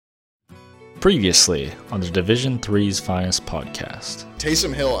Previously on the Division III's Finest podcast.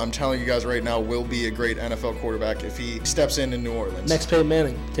 Taysom Hill, I'm telling you guys right now, will be a great NFL quarterback if he steps in New Orleans. Next Peyton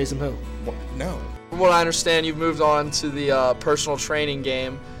Manning, Taysom Hill. No. From what I understand, you've moved on to the personal training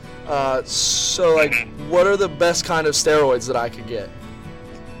game. So, what are the best kind of steroids that I could get?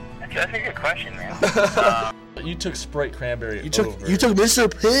 That's a good question, man. You took Sprite cranberry. You took Mr.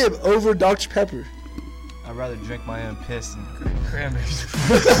 Pibb over Dr. Pepper. I'd rather drink my own piss than cranberries.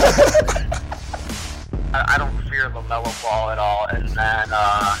 I don't fear LaMelo Ball at all, and then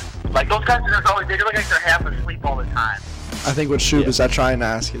those guys they look like they're half asleep all the time. I think what Shub is trying to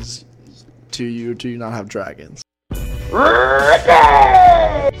ask is, do you not have dragons?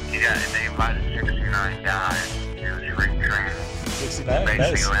 Yeah, and they invited 69 guys to spring training. 69?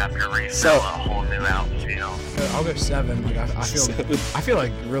 Basically, you'll have to resell a whole new outfield. I'll go 7. Like I feel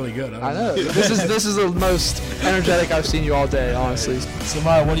like really good. I know. This is the most energetic I've seen you all day, honestly. So,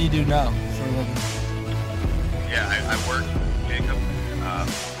 Maya, what do you do now for a living? Yeah, I work Jacob.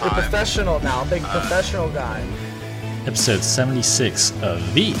 You're professional now, big professional guy. Episode 76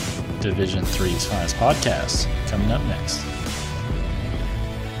 of the Division III's Finest podcast coming up next.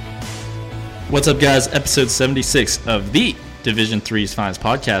 What's up, guys? Episode 76 of the Division III's Finest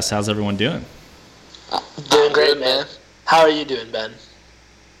podcast. How's everyone doing? Doing great, man. How are you doing, Ben?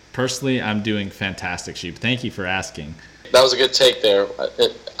 Personally, I'm doing fantastic, Sheep. Thank you for asking. That was a good take there.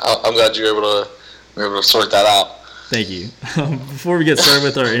 I'm glad you were able to sort that out. Thank you. Before we get started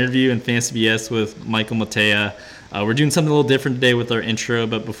with our interview and Fantasy BS with Michael Mateja, we're doing something a little different today with our intro,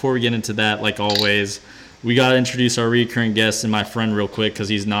 but before we get into that, like always, we got to introduce our recurring guest and my friend real quick because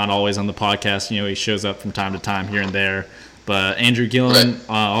he's not always on the podcast. You know, he shows up from time to time here and there. But Andrew Gillen,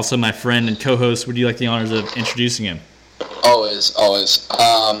 also my friend and co-host, would you like the honors of introducing him? Always.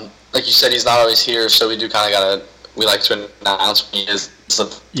 Like you said, he's not always here, so we do kind of we like to announce when he is.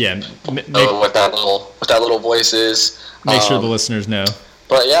 Yeah. What that little voice is. Make sure the listeners know.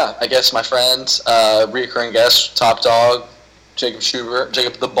 But yeah, I guess my friend, recurring guest, top dog, Jacob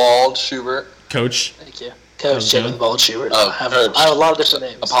the Bald Schubert. Coach. Thank you. Coach Jacob the Bald Schubert. Oh, I have a lot of different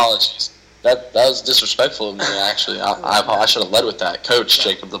names. Apologies. That was disrespectful of me, actually. I should have led with that. Coach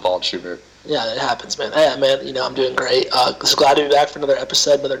Jacob the Bald Schubert. Yeah, it happens, man. Yeah, man, I'm doing great. Just glad to be back for another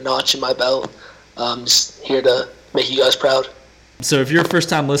episode, another notch in my belt. Just here to make you guys proud. So if you're a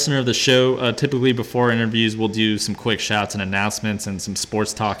first-time listener of the show, typically before interviews, we'll do some quick shouts and announcements and some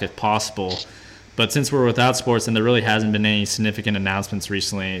sports talk if possible. But since we're without sports and there really hasn't been any significant announcements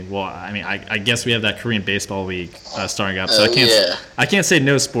recently, well, I mean, I guess we have that Korean Baseball League starting up. So I can't say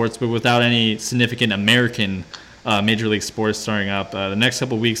no sports, but without any significant American Major League sports starting up, the next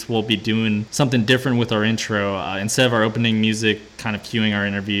couple of weeks we'll be doing something different with our intro. Instead of our opening music kind of cueing our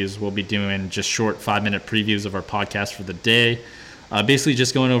interviews, we'll be doing just short 5-minute previews of our podcast for the day. Basically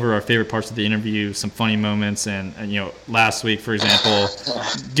just going over our favorite parts of the interview, some funny moments, and last week, for example,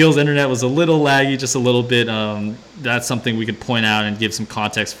 Gil's internet was a little laggy, just a little bit. That's something we could point out and give some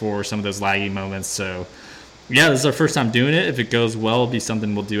context for some of those laggy moments. So, yeah, this is our first time doing it. If it goes well, it'll be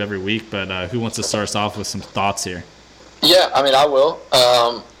something we'll do every week. But who wants to start us off with some thoughts here? Yeah, I mean, I will.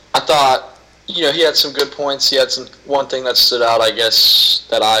 I thought, he had some good points. He had one thing that stood out, I guess,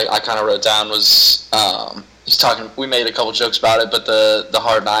 that I kind of wrote down was we made a couple jokes about it, but the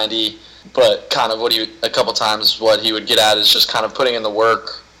hard 90, but kind of a couple times what he would get at is just kind of putting in the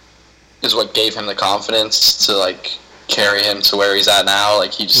work is what gave him the confidence to carry him to where he's at now.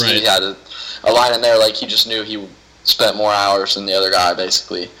 He had a line in there, he just knew he spent more hours than the other guy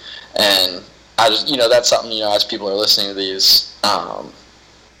basically. And I just, that's something, as people are listening to these,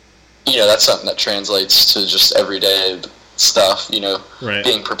 that's something that translates to just everyday stuff,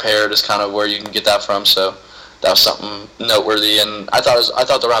 being prepared is kind of where you can get that from. So that was something noteworthy, and I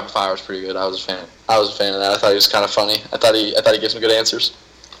thought the rapid fire was pretty good. I was a fan of that. I thought he was kind of funny. I thought he gave some good answers.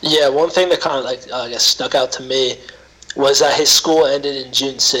 Yeah, one thing that kind of I guess stuck out to me was that his school ended in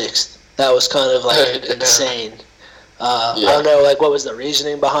June 6th. That was kind of insane. I don't know what was the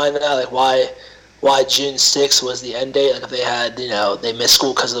reasoning behind that, why June 6th was the end date. If they had they missed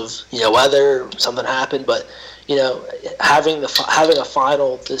school because of weather, or something happened, but having a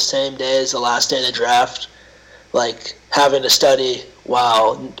final the same day as the last day of the draft. Having to study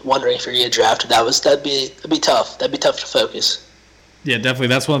while wondering if you're going to get drafted, that'd be tough. That'd be tough to focus. Yeah, definitely.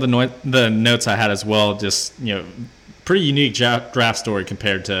 That's one of the notes I had as well. Just pretty unique draft story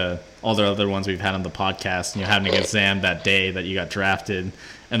compared to all the other ones we've had on the podcast. Having an exam that day that you got drafted,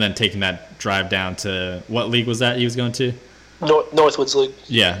 and then taking that drive down to what league was that he was going to? Northwoods League.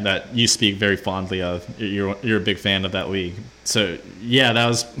 Yeah, that you speak very fondly of. You're a big fan of that league. So yeah, that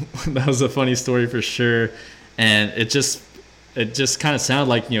was a funny story for sure. And it just it just kind of sounded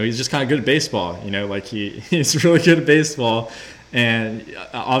like, he's just kind of good at baseball, like he's really good at baseball. And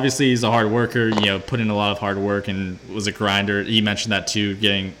obviously he's a hard worker, put in a lot of hard work and was a grinder. He mentioned that too,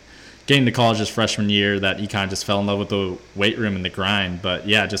 getting to college his freshman year, that he kind of just fell in love with the weight room and the grind. But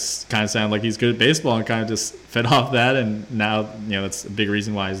yeah, just kind of sounded like he's good at baseball and kind of just fed off that. And now, that's a big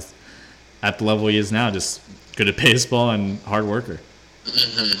reason why he's at the level he is now, just good at baseball and hard worker.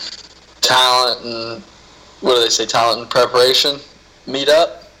 Mm-hmm. Talent and, what do they say, talent and preparation meet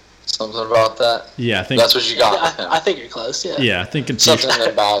up? Something about that. Yeah, I think that's what you got. I think you're close. Yeah. Yeah, I think Confucius.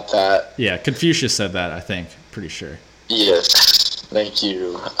 Something about that. Yeah, Confucius said that. I think, pretty sure. Yes, thank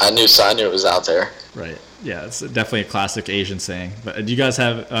you. I knew it was out there. Right. Yeah, it's definitely a classic Asian saying. But do you guys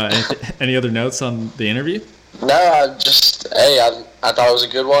have any other notes on the interview? No, I thought it was a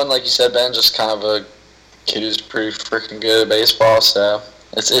good one. Like you said, Ben, just kind of a kid who's pretty freaking good at baseball. So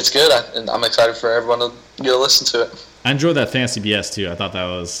it's good. I'm excited for everyone to go listen to it. I enjoyed that Fantasy BS too. I thought that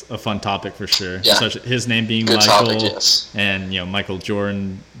was a fun topic for sure. Yeah. His name being good Michael, topic, yes. And Michael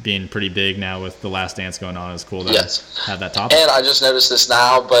Jordan being pretty big now with The Last Dance going on. It's cool to have that topic. And I just noticed this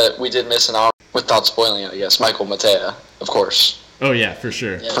now, but we did miss an hour without spoiling it, I guess. Michael Mateja, of course. Oh yeah, for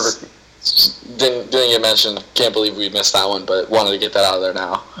sure. Yes. Didn't get mentioned. Can't believe we missed that one, but wanted to get that out of there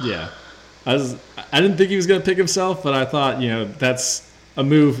now. Yeah, I didn't think he was gonna pick himself, but I thought that's a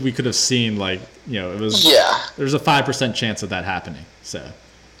move we could have seen. Like it was. Yeah. There's a 5% chance of that happening. So.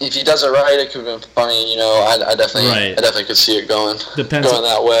 If he does it right, it could have been funny. I definitely could see it going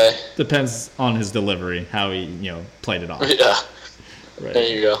that way. Depends on his delivery, how he played it off. Yeah. Right. There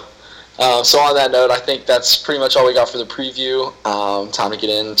you go. So on that note, I think that's pretty much all we got for the preview. Time to get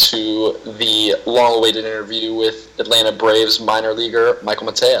into the long-awaited interview with Atlanta Braves minor leaguer Michael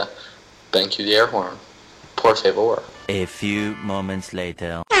Mateja. Ben, cue the air horn. Por favor. A few moments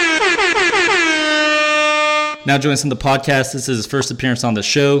later. Now joining us on the podcast. This is his first appearance on the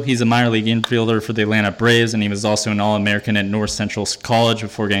show. He's a minor league infielder for the Atlanta Braves, and he was also an All-American at North Central College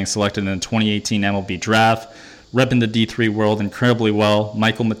before getting selected in the 2018 MLB Draft. Repping the D3 world incredibly well.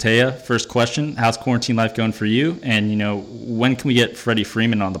 Michael Mateja, first question, how's quarantine life going for you? And, when can we get Freddie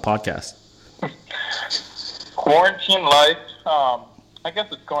Freeman on the podcast? Quarantine life, I guess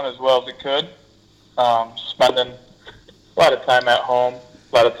it's going as well as it could. Spending a lot of time at home,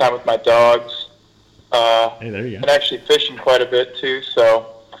 a lot of time with my dogs. Hey, there you go. And actually fishing quite a bit, too. So,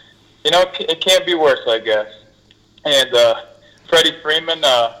 it can't be worse, I guess. And Freddie Freeman,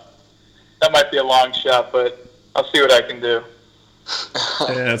 that might be a long shot, but I'll see what I can do.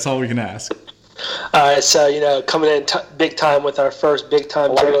 Yeah, that's all we can ask. All right, so, coming in big time with our first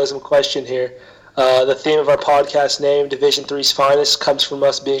big-time journalism question here. The theme of our podcast name, Division III's Finest, comes from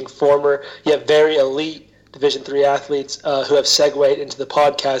us being former, yet very elite Division III athletes who have segued into the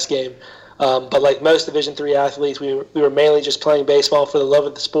podcast game. But like most Division III athletes, we were mainly just playing baseball for the love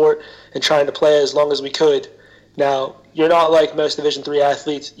of the sport and trying to play as long as we could. Now, you're not like most Division III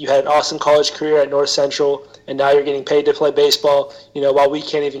athletes. You had an awesome college career at North Central, and now you're getting paid to play baseball, while we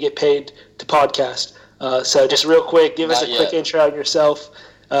can't even get paid to podcast. So just real quick, give us a quick intro on yourself,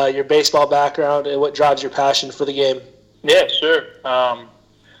 your baseball background, and what drives your passion for the game. Yeah, sure.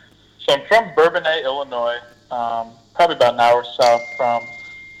 So I'm from Bourbonnais, Illinois, probably about an hour south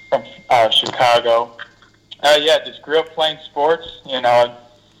from Chicago. Just grew up playing sports. I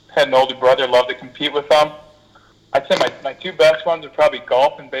had an older brother, loved to compete with him. I'd say my two best ones are probably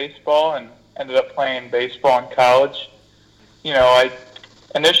golf and baseball, and ended up playing baseball in college.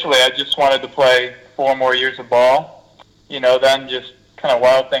 Initially I just wanted to play 4 more years of ball. Then just kind of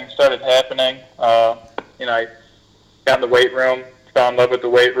wild things started happening. I got in the weight room, fell in love with the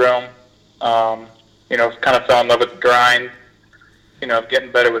weight room. Kind of fell in love with the grind.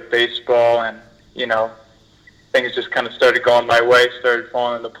 Getting better with baseball, and things just kind of started going my way, started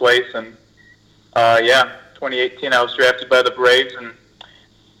falling into place, and 2018 I was drafted by the Braves, and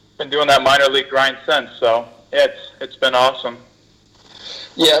been doing that minor league grind since. So yeah, it's been awesome.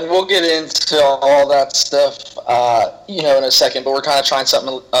 Yeah, and we'll get into all that stuff, in a second, but we're kind of trying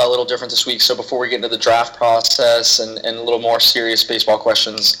something a little different this week. So before we get into the draft process and a little more serious baseball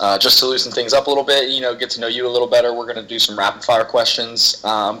questions, just to loosen things up a little bit, get to know you a little better, we're going to do some rapid-fire questions.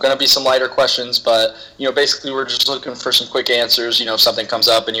 Going to be some lighter questions, but, basically we're just looking for some quick answers. If something comes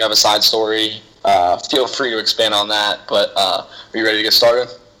up and you have a side story, feel free to expand on that. But are you ready to get started?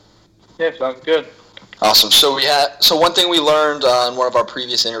 Yeah, sounds good. Awesome. So one thing we learned in one of our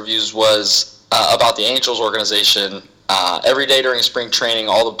previous interviews was about the Angels organization. Every day during spring training,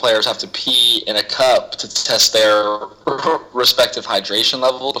 all the players have to pee in a cup to test their respective hydration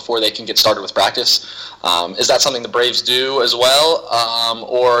level before they can get started with practice. Is that something the Braves do as well?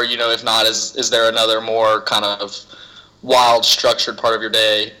 Or, if not, is there another more kind of wild, structured part of your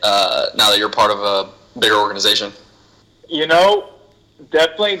day now that you're part of a bigger organization?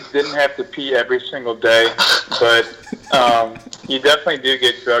 Definitely didn't have to pee every single day, but you definitely do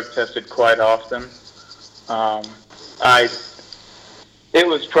get drug tested quite often. It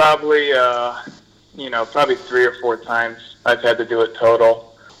was probably, probably 3 or 4 times I've had to do it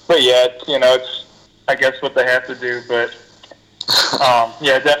total. But yeah, it's I guess what they have to do. But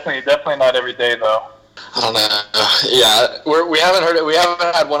yeah, definitely not every day though. I don't know. Yeah, we haven't heard it. We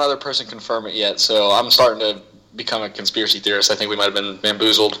haven't had one other person confirm it yet, so I'm starting to become a conspiracy theorist. I think we might have been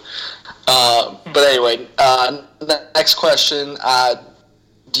bamboozled. But anyway, next question.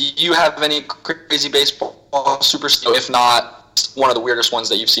 Do you have any crazy baseball superstition? If not, one of the weirdest ones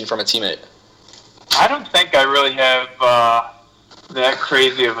that you've seen from a teammate? I don't think I really have that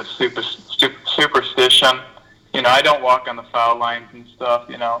crazy of a superstition. I don't walk on the foul lines and stuff,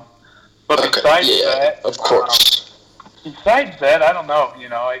 But besides that, of course. Besides that, I don't know.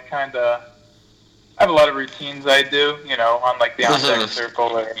 I have a lot of routines I do, on like the on-deck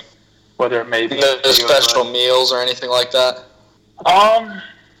circle, or whether it may be no special meals or anything like that.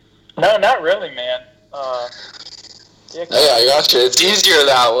 No, not really, man. Yeah, I got you. It's easier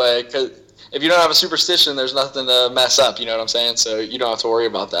that way, because if you don't have a superstition, there's nothing to mess up. You know what I'm saying? So you don't have to worry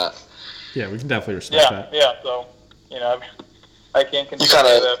about that. Yeah, we can definitely respect that. Yeah. So I can't control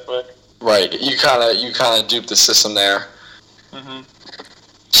that, but right. You kind of dupe the system there. Mm-hmm.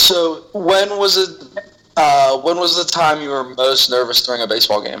 So when was the time you were most nervous during a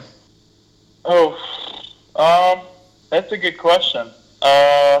baseball game? Oh, that's a good question.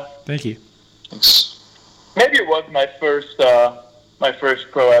 Thank you. Thanks. Maybe it was my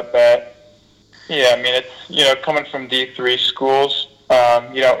first pro at bat. Yeah, I mean it's coming from D3 schools,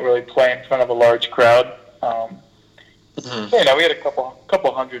 you don't really play in front of a large crowd. We had a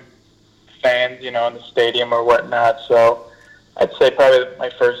couple hundred fans, in the stadium or whatnot. So I'd say probably my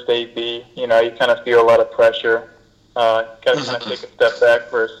first AB. You kind of feel a lot of pressure. Got to kind of take a step back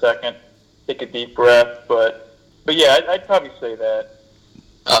for a second, take a deep breath. But yeah, I'd probably say that.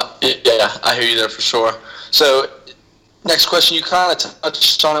 Yeah, I hear you there for sure. So, next question, you kind of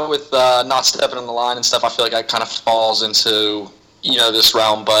touched on it with not stepping on the line and stuff. I feel like that kind of falls into, this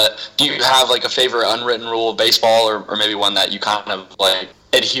realm, but do you have like a favorite unwritten rule of baseball, or maybe one that you kind of like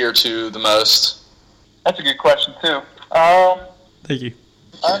adhere to the most? That's a good question too. Thank you.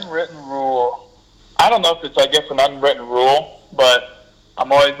 Unwritten rule. I don't know if it's, I guess, an unwritten rule, but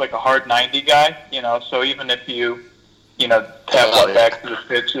I'm always like a hard 90 guy, so even if you tap one back to the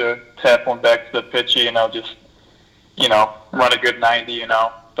pitcher, tap one back to the pitcher, just, run a good 90,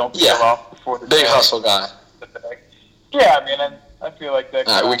 don't peel off before the big hustle guy. Yeah, I mean, I feel like that.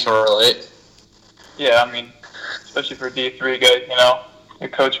 We can relate. Yeah, I mean, especially for D3 guys, your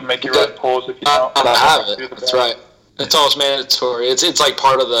coach will make you run pulls if you don't. I have it. That's right. It's almost mandatory. It's like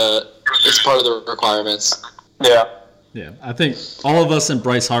part of the requirements. Yeah. Yeah, I think all of us and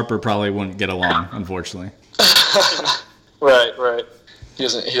Bryce Harper probably wouldn't get along, unfortunately. Right. He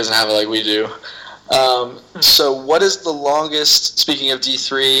doesn't have it like we do. So what is the longest, speaking of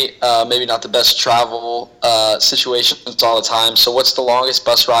D3, maybe not the best travel situations all the time, so what's the longest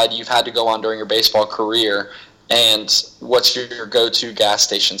bus ride you've had to go on during your baseball career, and what's your go-to gas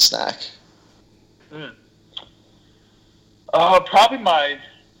station snack? Probably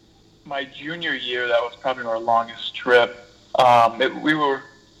my junior year, that was probably our longest trip. We were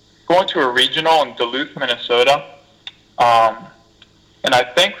going to a regional in Duluth, Minnesota, and I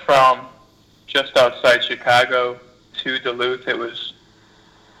think from just outside Chicago to Duluth, it was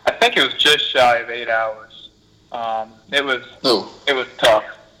just shy of 8 hours. It was tough.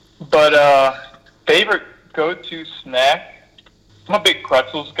 But favorite go-to snack? I'm a big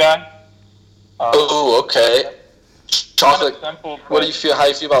pretzels guy. Okay. Chocolate. Simple, how do you feel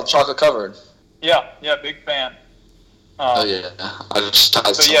about chocolate covered? Yeah, big fan. I just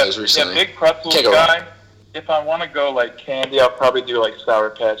tried some of those recently. Yeah, big pretzels guy. If I want to go like candy, I'll probably do like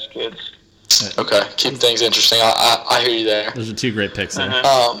Sour Patch Kids. Okay, keep things interesting. I hear you there. Those are 2 great picks there.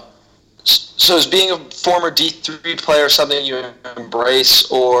 So is being a former D3 player something you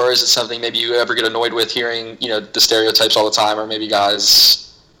embrace, or is it something maybe you ever get annoyed with hearing, the stereotypes all the time, or maybe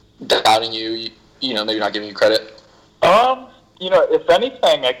guys doubting you, maybe not giving you credit? If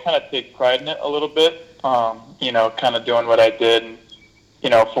anything, I kind of take pride in it a little bit, kind of doing what I did, and,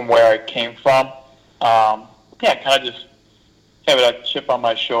 from where I came from. Kind of just have a chip on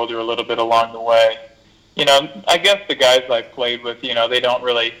my shoulder a little bit along the way. I guess the guys I played with, they don't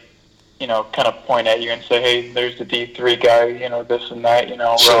really, kind of point at you and say, hey, there's the D3 guy, this and that, we're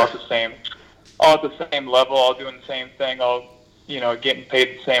all at the same level, all doing the same thing, all, getting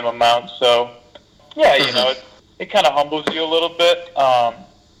paid the same amount. So, yeah, kind of humbles you a little bit.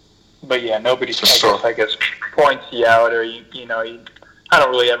 But yeah, nobody, I guess, points you out, or I don't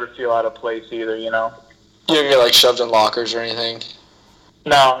really ever feel out of place either. You don't get like shoved in lockers or anything.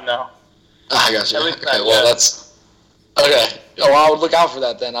 No. I got you. Okay, well that's okay. Oh, I would look out for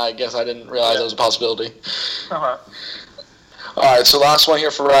that then. I guess I didn't realize that was a possibility. Uh-huh. All right, so last one here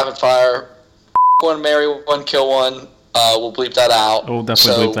for rapid fire. One, marry one, kill one. We'll bleep that out. We'll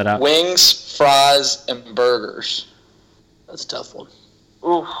definitely bleep that out. Wings, fries, and burgers. That's a tough one.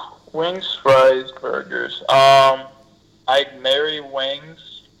 Oof. Wings, fries, burgers. I'd marry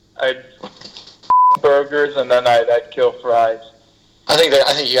wings. I'd burgers, and then I'd kill fries. I think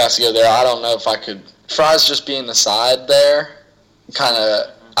you guys go there. I don't know if I could. Fries just being the side there, kind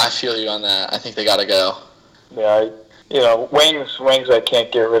of. I feel you on that. I think they gotta go. Yeah, wings. I can't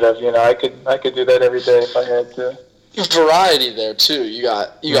get rid of. I could do that every day if I had to. Variety there too. You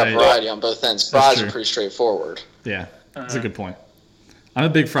got variety on both ends. Fries are pretty straightforward. Yeah, that's a good point. I'm a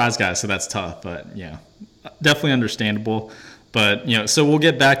big fries guy, so that's tough, but definitely understandable. But so we'll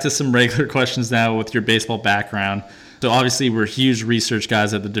get back to some regular questions now with your baseball background. So obviously we're huge research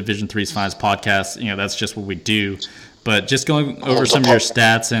guys at the Division III's Finest podcast. That's just what we do. But just going over some of your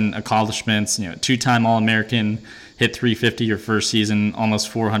stats and accomplishments. Two-time All-American, hit 350 your first season, almost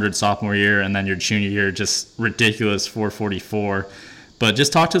 400 sophomore year, and then your junior year just ridiculous 444. But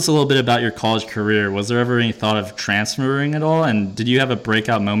just talk to us a little bit about your college career. Was there ever any thought of transferring at all? And did you have a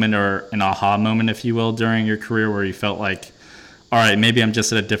breakout moment or an aha moment, if you will, during your career where you felt like, all right, maybe I'm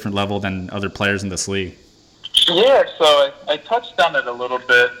just at a different level than other players in this league? Yeah, so I touched on it a little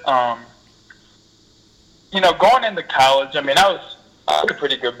bit. Going into college, I was a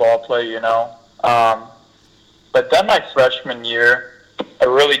pretty good ball player, But then my freshman year, I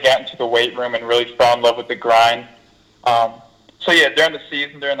really got into the weight room and really fell in love with the grind. So yeah, during the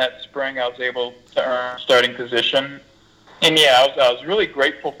season, during that spring, I was able to earn a starting position, and I was really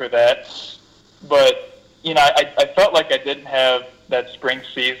grateful for that. But I felt like I didn't have that spring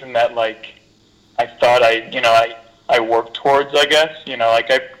season that I thought I worked towards. I guess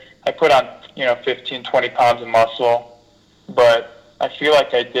I put on 15, 20 pounds of muscle, but I feel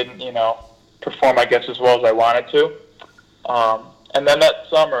like I didn't perform as well as I wanted to. And then that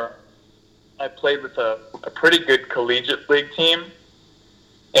summer, I played with a pretty good collegiate league team,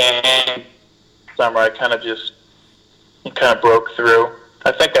 and summer I kind of broke through.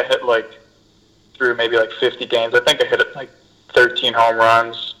 I think I hit through maybe 50 games. I think I hit 13 home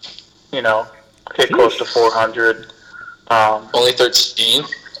runs, hit close to 400. Only 13?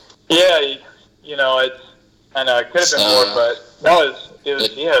 Yeah, I know it could have been more, but it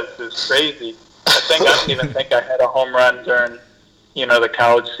was crazy. I don't even think I had a home run during the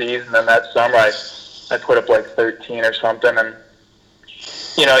college season, and that summer I put up 13 or something, and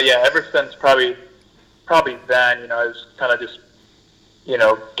ever since probably then, I was kind of just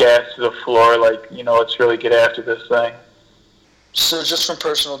gas to the floor, let's really get after this thing. So just from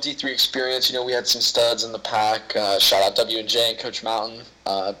personal D3 experience, we had some studs in the pack. Shout out W&J and Coach Mountain,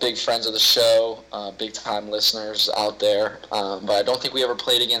 big friends of the show, big time listeners out there. But I don't think we ever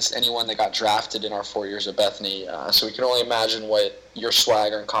played against anyone that got drafted in our 4 years at Bethany. So we can only imagine what your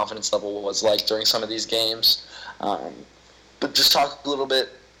swagger and confidence level was like during some of these games. But just talk a little bit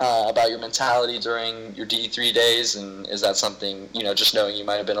about your mentality during your D3 days, and is that something, just knowing you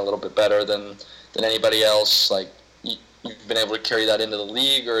might have been a little bit better than anybody else, you've been able to carry that into the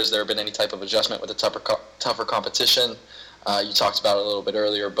league, or has there been any type of adjustment with the tougher competition? You talked about it a little bit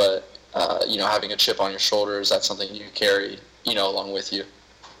earlier, but having a chip on your shoulder, is that something you carry along with you?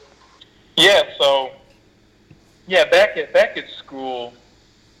 Yeah. So back at school,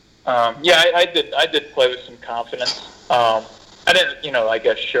 I did play with some confidence. I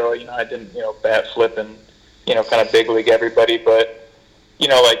didn't show I didn't bat flip and kind of big league everybody, but when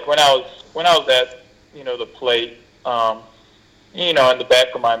I was at the plate. In the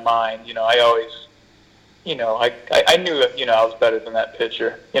back of my mind, I always, I knew that, I was better than that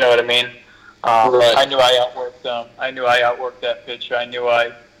pitcher. You know what I mean? Right. I knew I outworked them. I knew I outworked that pitcher. I knew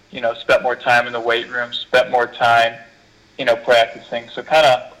I, spent more time in the weight room, spent more time, practicing. So kind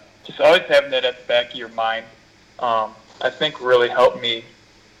of just always having that at the back of your mind, I think really helped me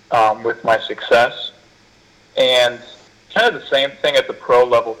with my success. And kind of the same thing at the pro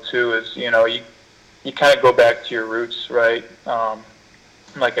level too is, you kind of go back to your roots, right?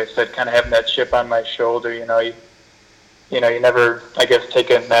 Like I said, kind of having that chip on my shoulder, you never, I guess,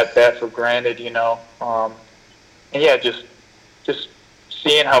 taking that bat for granted, and yeah, just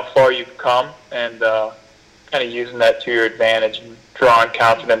seeing how far you've come and kind of using that to your advantage and drawing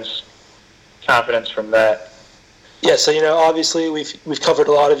confidence from that. Yeah, so obviously we've covered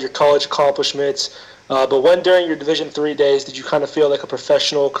a lot of your college accomplishments. But when during your Division III days did you kind of feel like a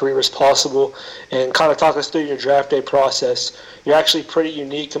professional career was possible? And kind of talk us through your draft day process. You're actually pretty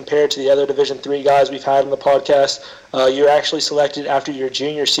unique compared to the other Division III guys we've had on the podcast. You were actually selected after your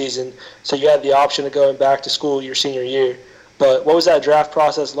junior season, so you had the option of going back to school your senior year. But what was that draft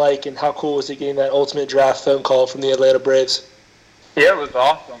process like, and how cool was it getting that ultimate draft phone call from the Atlanta Braves? Yeah, it was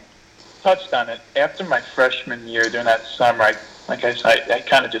awesome. Touched on it. After my freshman year, during that summer, I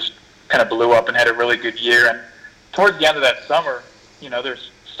kind of blew up and had a really good year. And towards the end of that summer, there's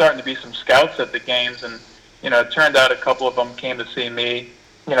starting to be some scouts at the games, and it turned out a couple of them came to see me.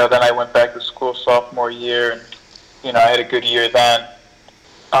 Then I went back to school sophomore year, and I had a good year then.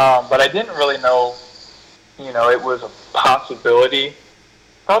 But I didn't really know, it was a possibility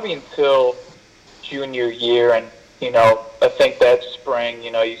probably until junior year, and I think that spring,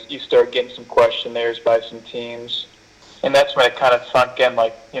 you start getting some questionnaires by some teams. And that's when it kind of sunk in,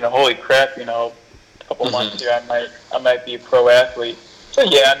 like, holy crap, a couple months here, I might be a pro athlete. So,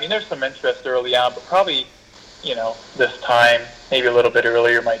 yeah, there's some interest early on, but probably, this time, maybe a little bit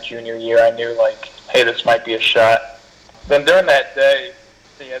earlier, my junior year, I knew, like, hey, this might be a shot. Then during that day,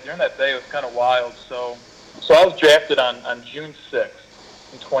 it was kind of wild. So I was drafted on June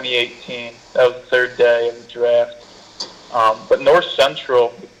 6th in 2018. That was the third day of the draft. But North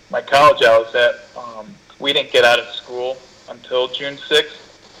Central, my college I was at, we didn't get out of school until June 6th.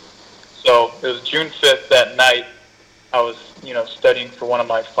 So it was June 5th that night. I was, studying for one of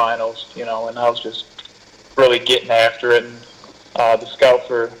my finals, and I was just really getting after it. And the scout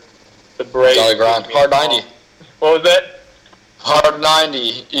for the Braves. Hard 90. What was that? Hard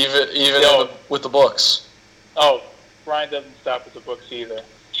 90, even with the books. Oh, Brian doesn't stop with the books either.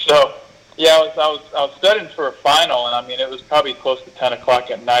 So, yeah, I was studying for a final, and it was probably close to 10 o'clock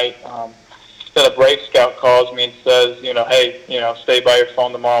at night. Then a Brave scout calls me and says, hey, stay by your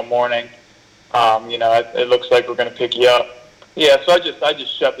phone tomorrow morning. It looks like we're going to pick you up. Yeah, so I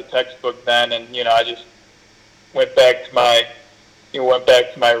just shut the textbook then, and I just went back to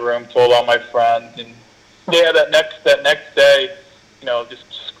my room, told all my friends, and yeah, that next day, just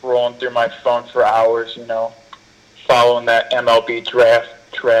scrolling through my phone for hours, following that MLB draft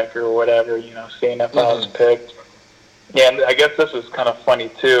tracker or whatever, seeing if I was picked. Yeah, and I guess this was kind of funny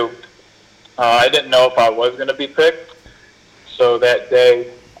too. I didn't know if I was going to be picked, so that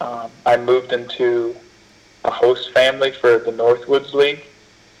day I moved into a host family for the Northwoods League.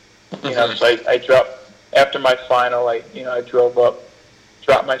 So I dropped after my final. I drove up,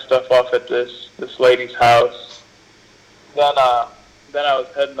 dropped my stuff off at this lady's house. Then I was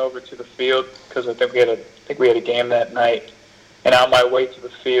heading over to the field because I think we had a game that night. And on my way to the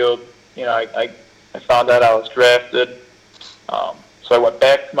field, I found out I was drafted. So I went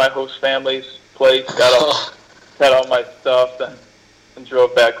back to my host family's place, got all my stuff, and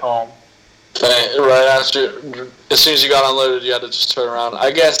drove back home. Okay, right after, as soon as you got unloaded, you had to just turn around.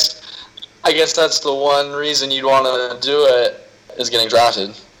 I guess that's the one reason you'd want to do it is getting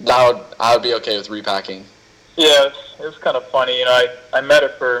drafted. I would be okay with repacking. Yeah, it was kind of funny. I met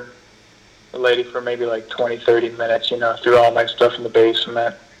the lady for maybe like 20, 30 minutes. Threw all my stuff in the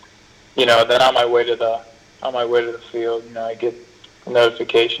basement. Then on my way to the field, I get a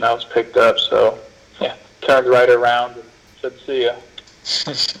notification I was picked up. So yeah, turned right around and said, "See ya."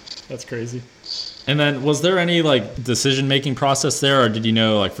 That's crazy. And then, was there any decision-making process there, or did you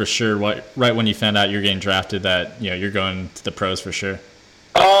know for sure right when you found out you're getting drafted that you're going to the pros for sure?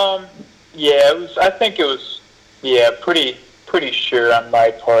 Yeah, it was. I think it was. Yeah, pretty sure on my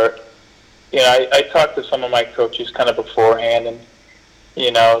part. I talked to some of my coaches kind of beforehand, and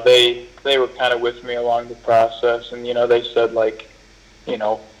they were kind of with me along the process, and they said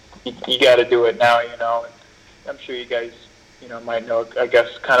you got to do it now. And I'm sure you guys might know, I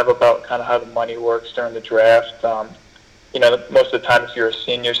guess, kind of about how the money works during the draft. Most of the time, if you're a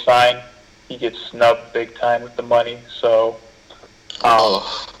senior sign, you get snubbed big time with the money. So,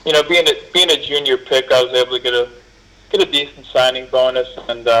 being a junior pick, I was able to get a decent signing bonus,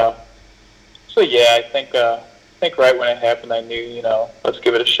 and so yeah, I think right when it happened, I knew let's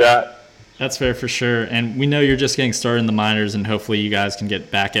give it a shot. That's fair for sure, and we know you're just getting started in the minors, and hopefully you guys can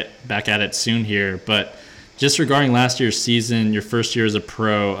get back at it soon here. But just regarding last year's season, your first year as a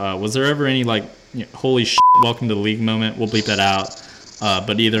pro, was there ever any holy shit, welcome to the league moment? We'll bleep that out.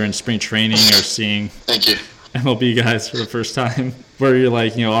 But either in spring training or seeing Thank you. MLB guys for the first time, where you're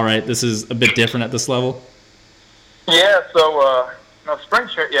all right, this is a bit different at this level? Yeah, so spring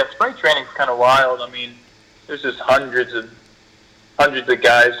training's kind of wild. There's just hundreds of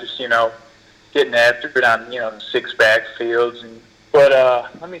guys just getting after it on six backfields. But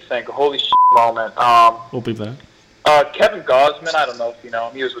let me think, a holy shit moment. We'll bleep that. Kevin Gausman, I don't know if you know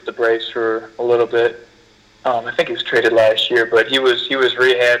him. He was with the Braves for a little bit. I think he was traded last year, but he was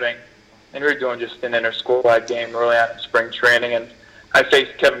rehabbing, and we were doing just an inter-squad game early on in spring training, and I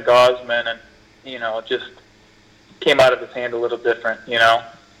faced Kevin Gausman, and just came out of his hand a little different. You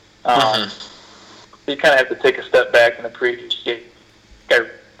kind of have to take a step back and appreciate. Got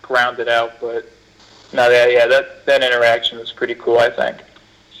grounded out, but no, that interaction was pretty cool, I think.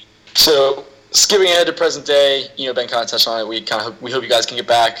 So, skipping ahead to present day, Ben kind of touched on it. We hope you guys can get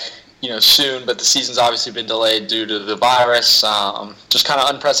back, soon. But the season's obviously been delayed due to the virus. Just kind of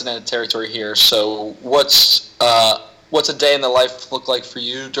unprecedented territory here. So, what's a day in the life look like for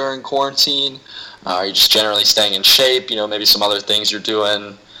you during quarantine? Are you just generally staying in shape? Maybe some other things you're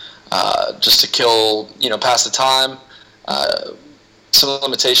doing just to kill, pass the time. Some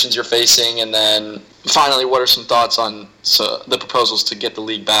limitations you're facing, and then finally, what are some thoughts on the proposals to get the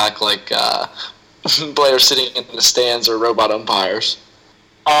league back, like players sitting in the stands or robot umpires?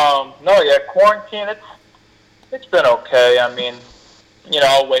 Quarantine, it's been okay. I mean,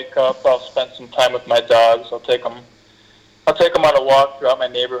 I'll wake up, I'll spend some time with my dogs, I'll take them on a walk throughout my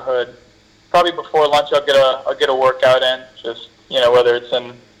neighborhood. Probably before lunch, I'll get a workout in, just whether it's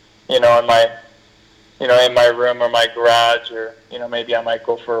in in my room or my garage, or maybe I might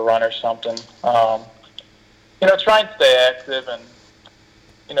go for a run or something. Try and stay active, and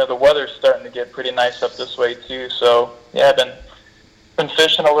the weather's starting to get pretty nice up this way too. So I've been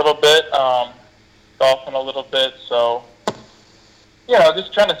fishing a little bit, golfing a little bit. So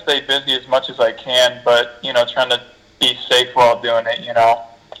just trying to stay busy as much as I can, but trying to be safe while doing it.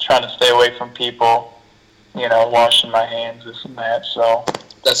 Trying to stay away from people. Washing my hands, this and that. So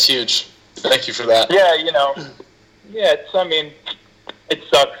that's huge. Thank you for that. Yeah, it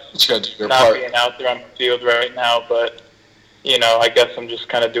sucks not being out there on the field right now, but, I guess I'm just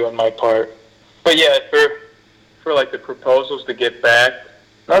kind of doing my part. But, for like the proposals to get back,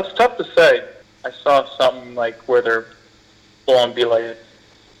 it's tough to say. I saw something like where they're going to be like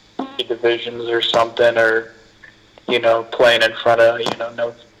divisions or something, or, playing in front of,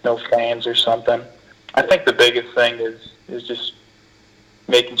 no fans or something. I think the biggest thing is just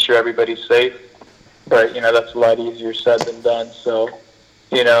making sure everybody's safe, but that's a lot easier said than done. So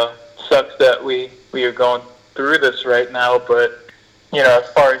sucks that we are going through this right now, but as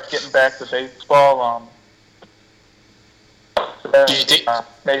far as getting back to baseball, do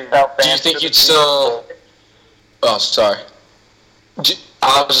you think you'd still? Oh, sorry.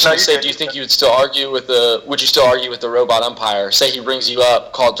 I was just going to say, do you think you would still argue with would you still argue with the robot umpire? Say he brings you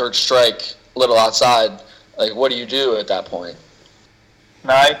up, called third strike, a little outside. Like, what do you do at that point?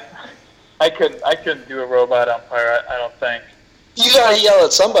 No, I couldn't do a robot umpire. I don't think. You gotta yell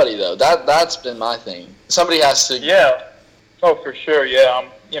at somebody though. That's been my thing. Somebody has to. Yeah. Oh, for sure. Yeah.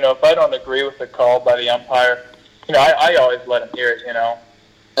 If I don't agree with the call by the umpire, I always let him hear it.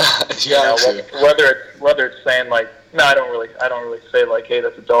 Whether it's saying like, no, I don't really say like, hey,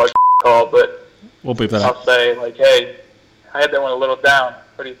 that's a dog call, but we'll beep that. I'll say like, hey, I had that one a little down.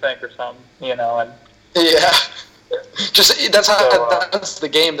 What do you think, or something? And yeah. Just that's the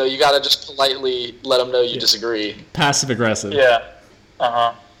game though. You gotta just politely let them know you disagree. Passive aggressive. Yeah.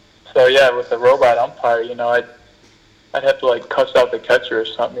 So with the robot umpire, I'd have to like cuss out the catcher or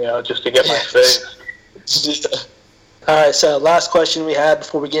something, just to get my face. All right. So last question we had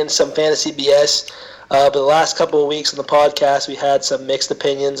before we get into some fantasy BS. But the last couple of weeks on the podcast, we had some mixed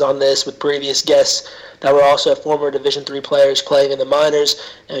opinions on this with previous guests that were also former Division III players playing in the minors.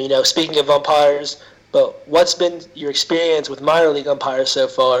 And speaking of umpires. But what's been your experience with minor league umpires so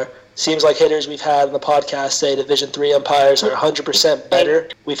far? Seems like hitters we've had on the podcast say Division III umpires are 100% better.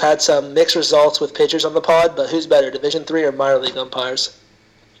 We've had some mixed results with pitchers on the pod, but who's better, Division III or minor league umpires?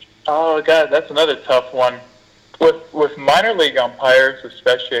 Oh, God, that's another tough one. With minor league umpires,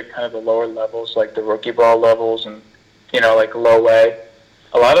 especially at kind of the lower levels, like the rookie ball levels and, like low A,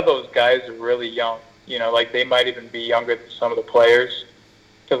 a lot of those guys are really young. Like they might even be younger than some of the players.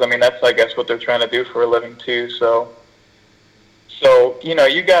 Because, that's, I guess, what they're trying to do for a living, too. So you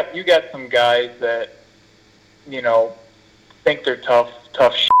got some guys that, think they're tough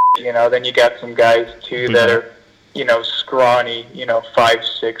shit, Then you got some guys, too, that are, scrawny,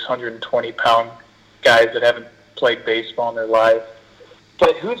 5'6", 120-pound guys that haven't played baseball in their life.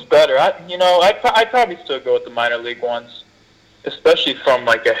 But who's better? I'd probably still go with the minor league ones, especially from,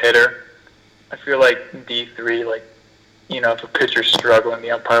 like, a hitter. I feel like D3, like, if a pitcher's struggling,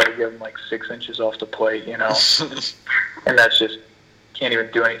 the umpire will give him like 6 inches off the plate, and that's just, can't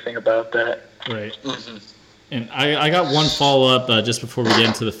even do anything about that. Right. Mm-hmm. And I got one follow-up just before we get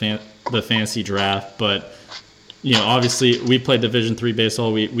into the fantasy draft, but obviously we play Division III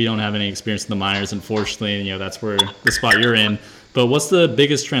baseball. We don't have any experience in the minors, unfortunately. That's where the spot you're in. But what's the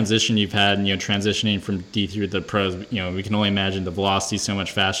biggest transition you've had, transitioning from D3 to the pros? We can only imagine the velocity so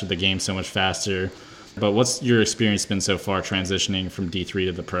much faster, the game so much faster. But what's your experience been so far transitioning from D3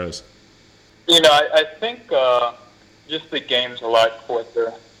 to the pros? I think just the game's a lot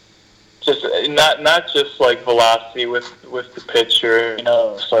quicker. Just not just like velocity with the pitcher,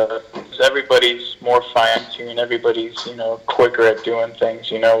 so everybody's more fine-tuned, everybody's, quicker at doing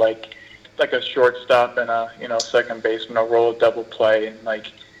things, like a shortstop and a, second baseman will roll a double play, and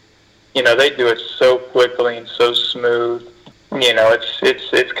they do it so quickly and so smooth.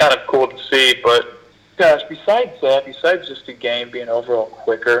 It's kind of cool to see, but gosh, besides just the game being overall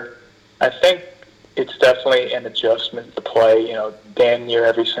quicker, I think it's definitely an adjustment to play, damn near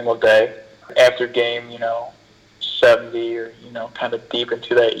every single day. After game, 70 or, kind of deep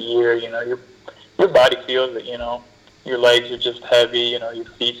into that year, your body feels that, your legs are just heavy, your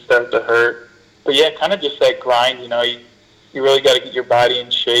feet start to hurt. But yeah, kind of just that grind, you really got to get your body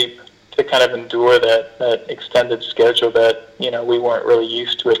in shape to kind of endure that extended schedule that, we weren't really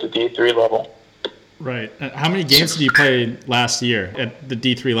used to at the D3 level. Right. How many games did you play last year? At the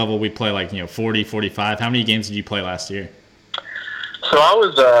D3 level, we play 40, 45. How many games did you play last year? So I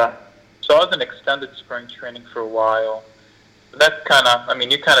was in extended spring training for a while. That's kind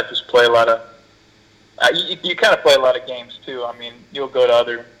of, you kind of just play a lot of, you kind of play a lot of games too. You'll go to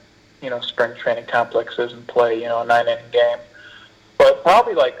other, spring training complexes and play, a 9-inning game. But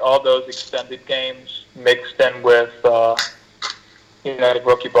probably all those extended games mixed in with, the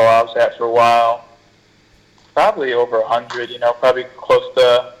rookie ball I was at for a while. Probably over 100, probably close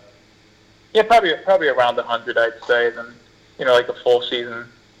to, probably around 100, I'd say. Then, a full season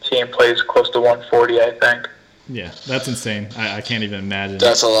team plays close to 140, I think. Yeah, that's insane. I can't even imagine.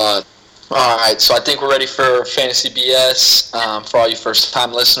 That's a lot. All right, so I think we're ready for Fantasy BS. For all you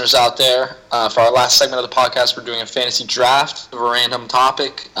first-time listeners out there, for our last segment of the podcast, we're doing a fantasy draft of a random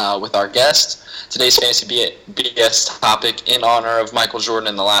topic with our guest. Today's Fantasy BS topic in honor of Michael Jordan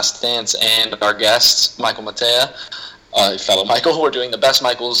in The Last Dance and our guest, Michael Mateja, fellow Michael. We're doing the best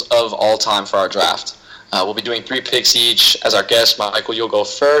Michaels of all time for our draft. We'll be doing 3 picks each. As our guest, Michael, you'll go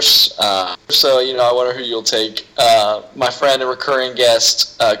first. I wonder who you'll take. My friend and recurring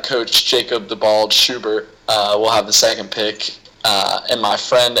guest, Coach Jacob the Bald Schubert, will have the second pick. And my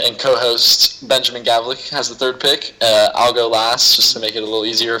friend and co-host, Benjamin Gavlik, has the third pick. I'll go last just to make it a little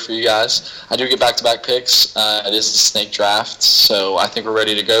easier for you guys. I do get back-to-back picks. It is the snake draft, so I think we're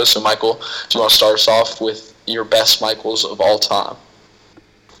ready to go. So, Michael, do you want to start us off with your best Michaels of all time?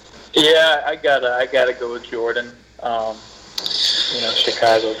 Yeah, I gotta go with Jordan.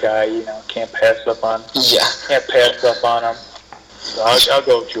 Chicago guy. Can't pass up on. Yeah. Can't pass up on him. So I'll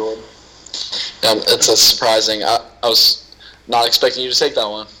go with Jordan. It's a surprising. I was not expecting you to take that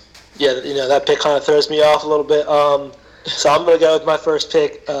one. Yeah, that pick kind of throws me off a little bit. So I'm gonna go with my first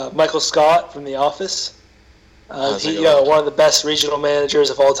pick, Michael Scott from The Office. One of the best regional managers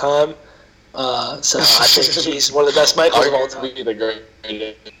of all time. So I think he's one of the best Michaels of all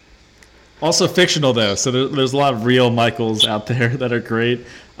time. Also fictional, though, so there's a lot of real Michaels out there that are great.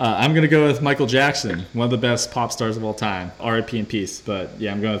 I'm going to go with Michael Jackson, one of the best pop stars of all time. R.I.P. in peace. But,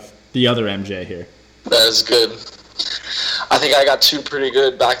 yeah, I'm going with the other MJ here. That is good. I think I got 2 pretty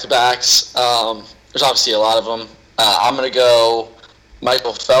good back-to-backs. There's obviously a lot of them. I'm going to go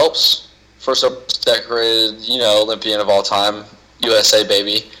Michael Phelps, first decorated, Olympian of all time, USA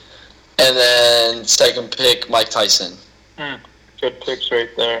baby. And then second pick, Mike Tyson. Good picks right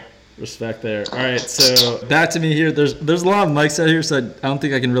there. Respect there. All right, so back to me here. There's a lot of mics out here, so I don't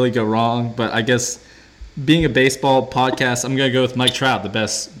think I can really go wrong. But I guess being a baseball podcast, I'm going to go with Mike Trout, the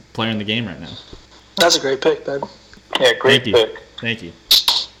best player in the game right now. That's a great pick, Ben. Yeah, great pick. Thank you.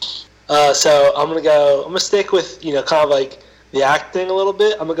 So I'm gonna stick with kind of like the acting a little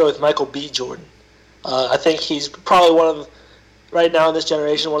bit. I'm gonna go with Michael B. Jordan. I think he's probably one of, right now in this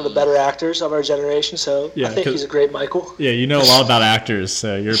generation, one of the better actors of our generation. So yeah, I think he's a great Michael. Yeah, you know a lot about actors,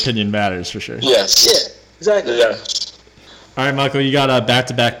 so your opinion matters for sure. Yes. Yeah, exactly. Yeah. All right, Michael, you got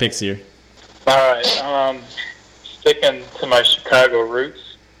back-to-back picks here. All right. Sticking to my Chicago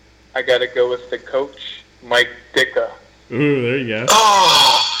roots, I got to go with the coach, Mike Ditka. Ooh, there you go.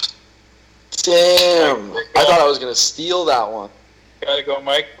 Oh, damn. I thought I was going to steal that one. Got to go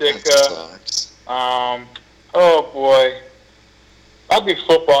Mike Ditka. Oh, boy. I'll be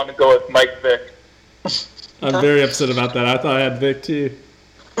football and go with Mike Vick. I'm very upset about that. I thought I had Vick, too.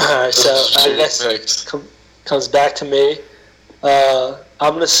 All right, so I guess comes back to me. I'm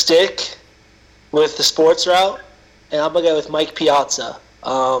going to stick with the sports route, and I'm going to go with Mike Piazza.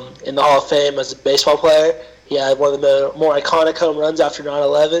 In the Hall of Fame as a baseball player, He had one of the more iconic home runs after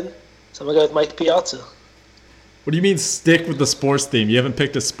 9/11. So I'm going to go with Mike Piazza. What do you mean stick with the sports theme? You haven't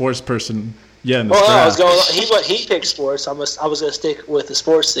picked a sports person yet in the draft. I was going. He picked sports. I was going to stick with the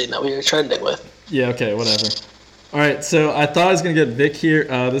sports theme that we were trending with. Yeah. Okay. Whatever. All right. So I thought I was going to get Vic here.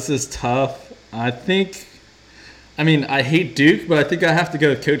 This is tough. I hate Duke, but I think I have to go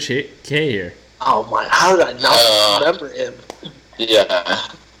with Coach K here. Oh my! How did I not remember him? Yeah.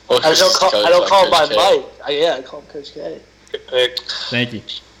 Well, I don't call him by Mike. I call him Coach K. Good pick. Thank you.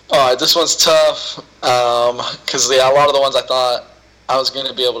 All right, this one's tough because a lot of the ones I thought I was going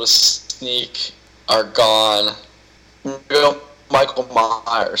to be able to sneak are gone. Go Michael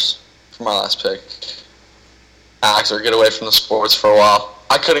Myers for my last pick. Or get away from the sports for a while.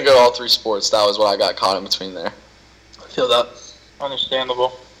 I couldn't go all three sports. That was what I got caught in between there. I feel that.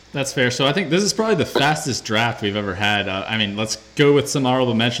 Understandable. That's fair. So I think this is probably the fastest draft we've ever had. Let's go with some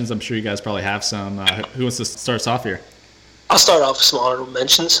honorable mentions. I'm sure you guys probably have some. Who wants to start us off here? I'll start off with some honorable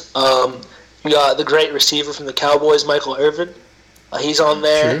mentions. We got the great receiver from the Cowboys, Michael Irvin. He's on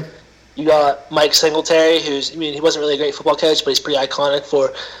there. True. You got Mike Singletary, he wasn't really a great football coach, but he's pretty iconic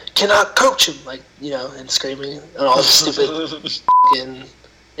for cannot coach him, and screaming and all the stupid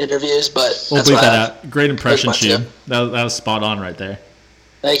interviews. But we'll bleep that out. Great impression, Shub. That was spot on right there.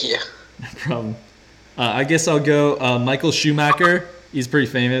 Thank you. No problem. I guess I'll go Michael Schumacher. He's pretty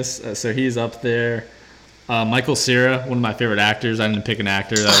famous, so he's up there. Michael Cera, one of my favorite actors. I didn't pick an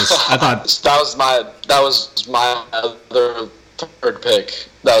actor. That was my other third pick.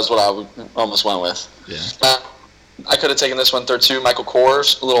 That was what I almost went with. Yeah. I could have taken this one third too. Michael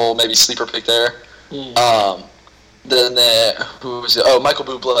Kors, a little maybe sleeper pick there. Then who was it? Oh, Michael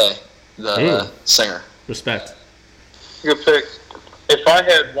Bublé, the singer. Respect. Good pick. If I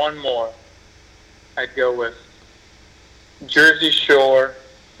had one more, I'd go with Jersey Shore,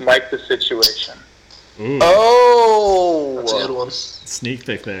 Mike the Situation. Ooh. Oh, that's a good one. Sneak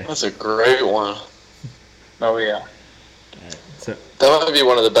pick there. That's a great one. Oh yeah. Right, so that might be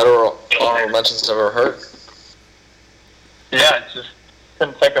one of the better honorable mentions I've ever heard. Yeah, just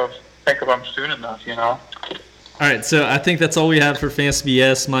couldn't think of them soon enough, All right, so I think that's all we have for Fantasy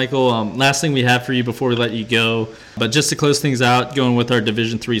BS, Michael. Last thing we have for you before we let you go, but just to close things out, going with our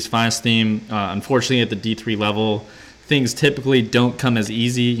Division III's finest theme. Unfortunately, at the D3 level, things typically don't come as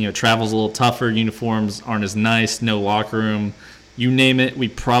easy. Travel's a little tougher, uniforms aren't as nice, no locker room. You name it, we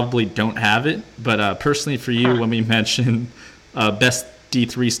probably don't have it. But personally for you, when we mention best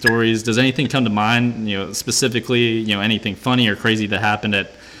D3 stories, does anything come to mind, specifically, anything funny or crazy that happened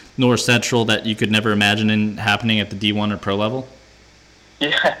at North Central that you could never imagine happening at the D1 or pro level?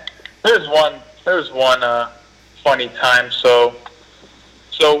 Yeah, there's one funny time. So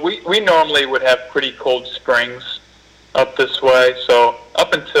we normally would have pretty cold springs up this way. So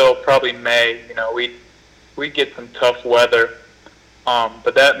up until probably May, we'd get some tough weather.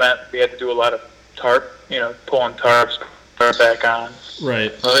 But that meant we had to do a lot of tarp, pulling tarps back on.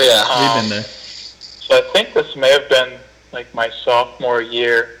 Right. Oh yeah. We've been there. So I think this may have been like my sophomore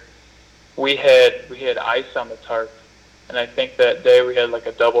year. We had ice on the tarp, and I think that day we had like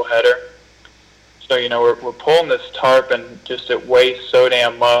a double header. So we're pulling this tarp, and just it weighs so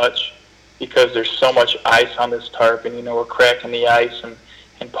damn much because there's so much ice on this tarp, and we're cracking the ice and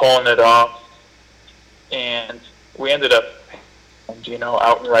pulling it off, and we ended up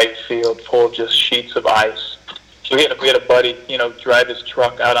out in right field full of just sheets of ice. So we had a buddy drive his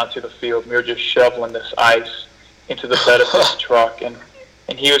truck out onto the field, and we were just shoveling this ice into the bed of his truck, and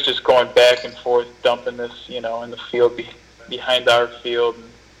he was just going back and forth, dumping this, in the field behind our field. And,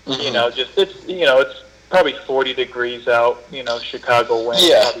 it's probably 40 degrees out, Chicago wind,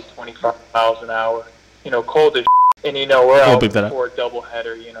 probably 25 miles an hour, cold as and, we're out for a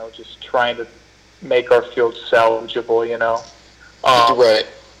doubleheader, just trying to make our field salvageable, Right.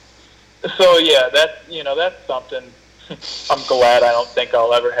 So, yeah, that's something I'm glad I don't think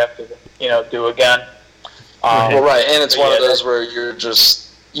I'll ever have to, do again. Well, right, and it's one of those where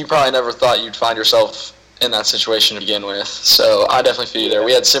you probably never thought you'd find yourself in that situation to begin with. So I definitely feel you there.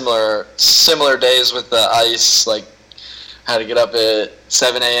 We had similar days with the ice, like had to get up at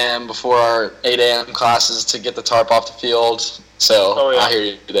 7 a.m. before our 8 a.m. classes to get the tarp off the field. So I hear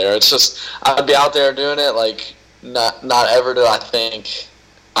you there. It's just, I'd be out there doing it, like not ever did I think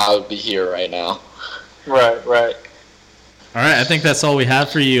I would be here right now. Right. All right, I think that's all we have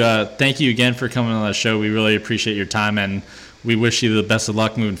for you. Thank you again for coming on the show. We really appreciate your time, and we wish you the best of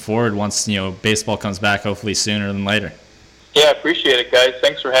luck moving forward once baseball comes back, hopefully sooner than later. Yeah, I appreciate it, guys.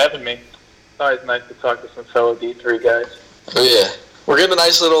 Thanks for having me. It's always nice to talk to some fellow D3 guys. Oh, yeah. We're getting a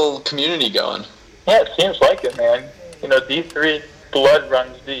nice little community going. Yeah, it seems like it, man. D3 blood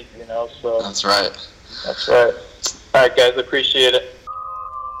runs deep, so. That's right. That's right. All right, guys, appreciate it.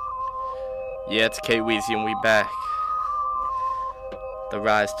 Yeah, it's K-Weezy and we back. The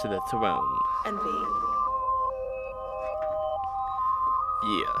rise to the throne. Envy.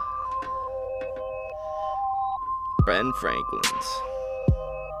 Yeah. Ben Franklin's.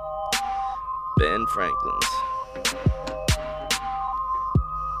 Ben Franklin's.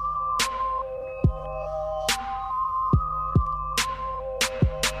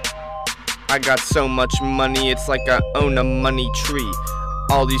 I got so much money, it's like I own a money tree.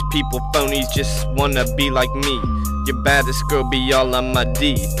 All these people phonies just wanna be like me. Your baddest girl be all on my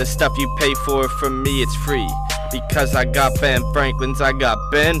D. The stuff you pay for me it's free. Because I got Ben Franklin's, I got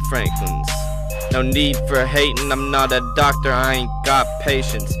Ben Franklin's. No need for hating, I'm not a doctor, I ain't got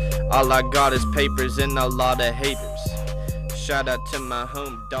patience. All I got is papers and a lot of haters. Shout out to my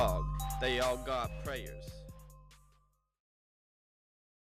home dog, they all got prayers.